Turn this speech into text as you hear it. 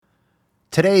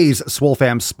Today's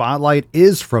SwoleFam Spotlight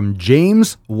is from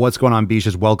James. What's going on,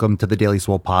 Beaches? Welcome to the Daily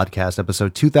Swole Podcast,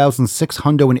 episode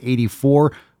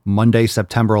 2684, Monday,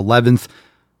 September 11th.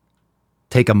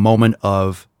 Take a moment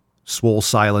of Swole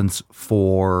silence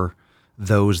for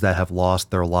those that have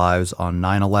lost their lives on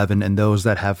 9/11 and those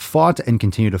that have fought and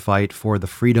continue to fight for the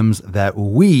freedoms that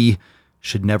we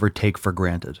should never take for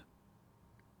granted.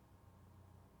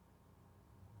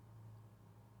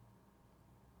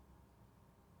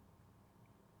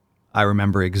 I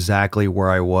remember exactly where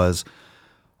I was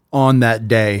on that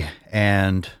day.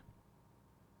 And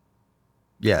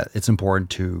yeah, it's important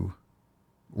to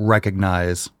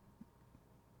recognize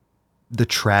the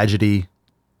tragedy,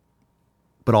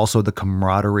 but also the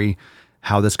camaraderie,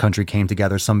 how this country came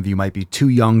together. Some of you might be too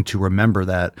young to remember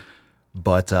that,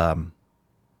 but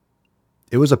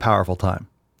it was a powerful time.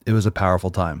 It was a powerful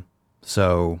time.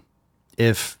 So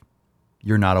if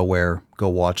you're not aware, go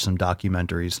watch some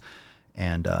documentaries.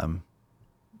 And,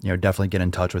 definitely get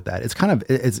in touch with that.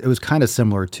 It was kind of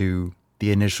similar to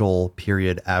the initial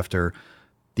period after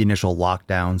the initial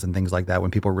lockdowns and things like that,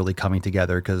 when people were really coming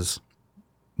together because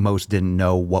most didn't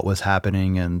know what was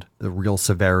happening and the real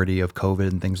severity of COVID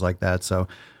and things like that. So it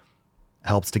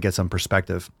helps to get some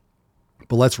perspective.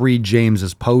 But let's read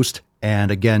James's post.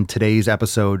 And again, today's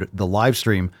episode, the live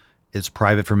stream, is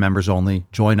private for members only.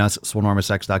 Join us,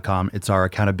 SwoleNormousX.com. It's our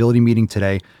accountability meeting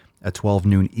today at 12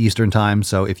 noon Eastern time.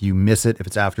 So if you miss it, if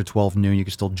it's after 12 noon, you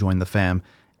can still join the fam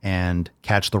and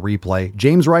catch the replay.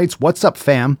 James writes, "What's up,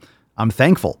 fam? I'm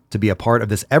thankful to be a part of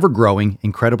this ever-growing,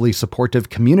 incredibly supportive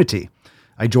community.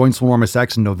 I joined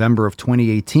SwoleNormousX in November of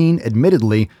 2018.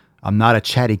 Admittedly, I'm not a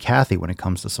chatty Cathy when it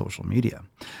comes to social media.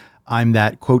 I'm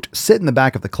that, quote, sit in the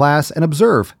back of the class and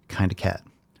observe kind of cat.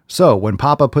 So when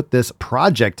Papa put this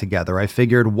project together, I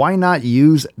figured why not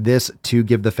use this to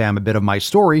give the fam a bit of my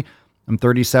story. I'm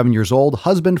 37 years old,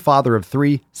 husband, father of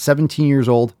 3, 17 years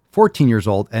old, 14 years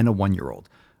old, and a 1-year-old.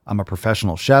 I'm a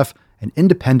professional chef, an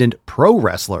independent pro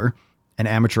wrestler, an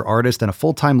amateur artist, and a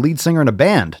full-time lead singer in a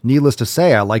band. Needless to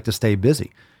say, I like to stay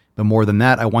busy. But more than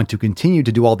that, I want to continue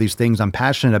to do all these things I'm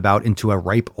passionate about into a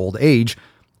ripe old age.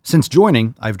 Since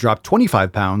joining, I've dropped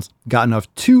 25 pounds, gotten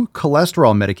off 2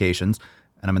 cholesterol medications,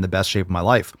 and I'm in the best shape of my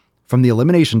life. From the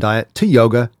elimination diet to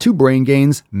yoga to brain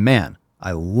gains, man,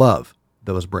 I love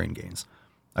those brain gains.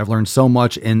 I've learned so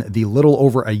much in the little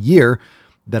over a year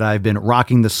that I've been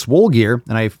rocking the Swole gear,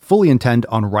 and I fully intend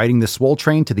on riding the Swole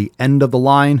train to the end of the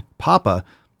line. Papa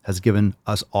has given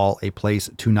us all a place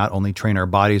to not only train our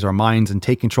bodies, our minds, and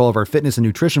take control of our fitness and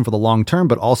nutrition for the long term,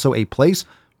 but also a place,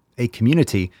 a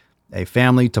community, a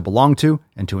family to belong to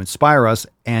and to inspire us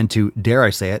and to, dare I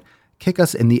say it, kick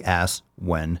us in the ass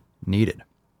when needed.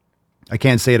 I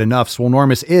can't say it enough.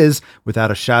 Swolenormous is, without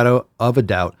a shadow of a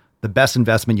doubt, the best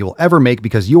investment you will ever make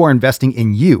because you are investing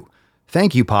in you.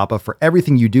 Thank you, Papa, for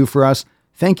everything you do for us.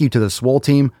 Thank you to the Swole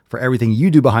team for everything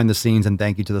you do behind the scenes. And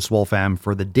thank you to the Swole fam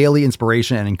for the daily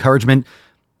inspiration and encouragement.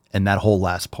 And that whole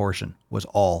last portion was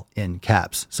all in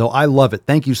caps. So I love it.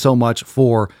 Thank you so much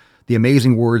for the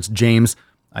amazing words, James.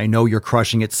 I know you're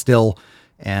crushing it still.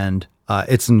 And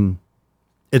it's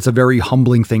a very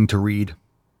humbling thing to read.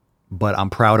 But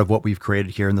I'm proud of what we've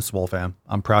created here in the Swole fam.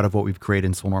 I'm proud of what we've created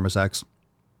in SwoleNormousX.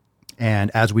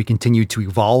 And as we continue to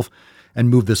evolve and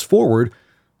move this forward,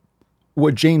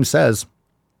 what James says,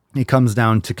 it comes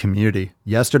down to community.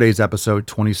 Yesterday's episode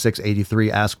 2683,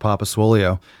 Ask Papa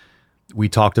Swolio, we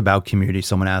talked about community.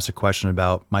 Someone asked a question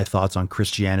about my thoughts on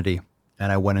Christianity.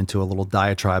 And I went into a little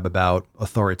diatribe about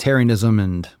authoritarianism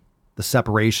and the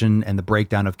separation and the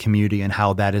breakdown of community and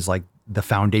how that is like the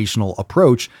foundational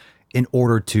approach in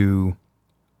order to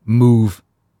move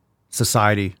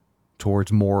society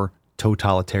towards more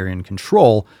totalitarian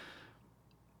control.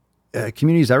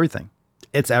 Community is everything.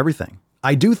 It's everything.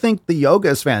 I do think the yoga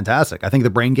is fantastic. I think the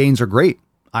brain gains are great.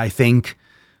 I think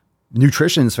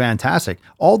nutrition is fantastic.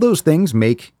 All those things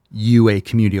make you a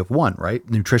community of one, right?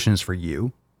 Nutrition is for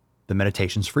you. The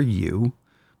meditation's for you.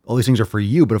 All these things are for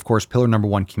you. But of course, pillar number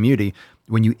one, community.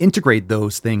 When you integrate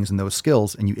those things and those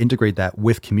skills and you integrate that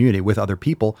with community, with other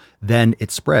people, then it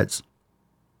spreads.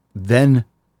 Then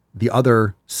the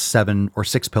other 7 or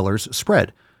 6 pillars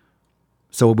spread.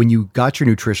 So when you got your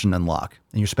nutrition unlock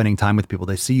and you're spending time with people,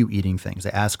 they see you eating things,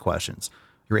 they ask questions,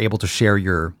 you're able to share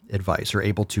your advice, you're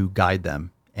able to guide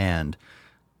them and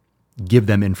give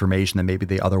them information that maybe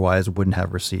they otherwise wouldn't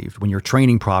have received. When you're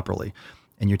training properly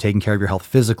and you're taking care of your health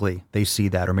physically, they see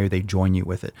that, or maybe they join you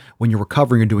with it. When you're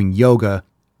recovering and doing yoga,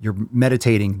 you're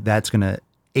meditating, that's going to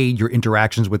aid your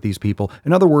interactions with these people.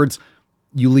 In other words,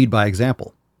 you lead by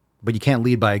example. But you can't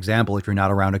lead by example if you're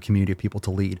not around a community of people to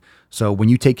lead. So when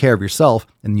you take care of yourself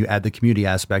and you add the community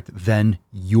aspect, then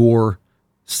your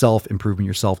self-improvement,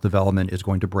 your self-development is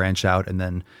going to branch out and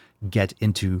then get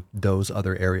into those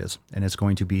other areas. And it's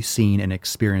going to be seen and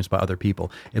experienced by other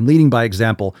people. And leading by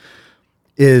example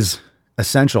is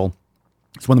essential.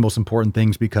 It's one of the most important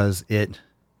things because it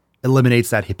eliminates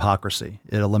that hypocrisy.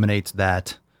 It eliminates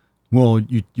that, well,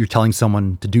 you're telling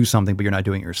someone to do something, but you're not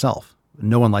doing it yourself.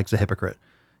 No one likes a hypocrite.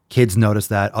 Kids notice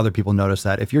that. Other people notice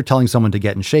that. If you're telling someone to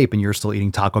get in shape and you're still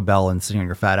eating Taco Bell and sitting on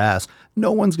your fat ass,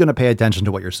 no one's going to pay attention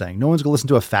to what you're saying. No one's going to listen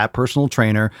to a fat personal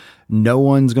trainer. No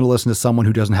one's going to listen to someone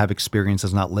who doesn't have experience,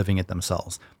 is not living it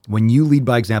themselves. When you lead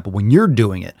by example, when you're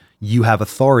doing it, you have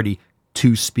authority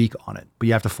to speak on it, but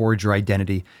you have to forge your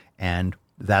identity. And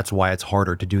that's why it's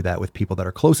harder to do that with people that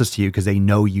are closest to you, because they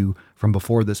know you from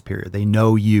before this period. They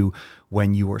know you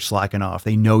when you were slacking off.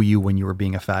 They know you when you were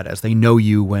being a fat ass. They know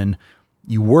you when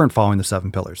you weren't following the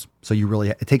 7 pillars. So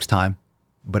it takes time,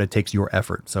 but it takes your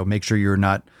effort. So make sure you're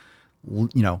not,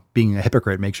 being a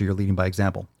hypocrite. Make sure you're leading by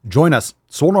example. Join us,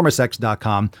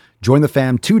 SwoleNormousX.com. Join the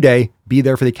fam today. Be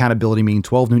there for the accountability meeting,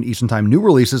 12 noon Eastern time. New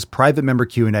releases, private member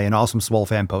Q&A, and awesome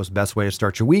SwoleFam post. Best way to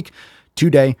start your week.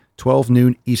 Today, 12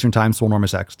 noon Eastern time,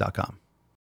 SwoleNormousX.com.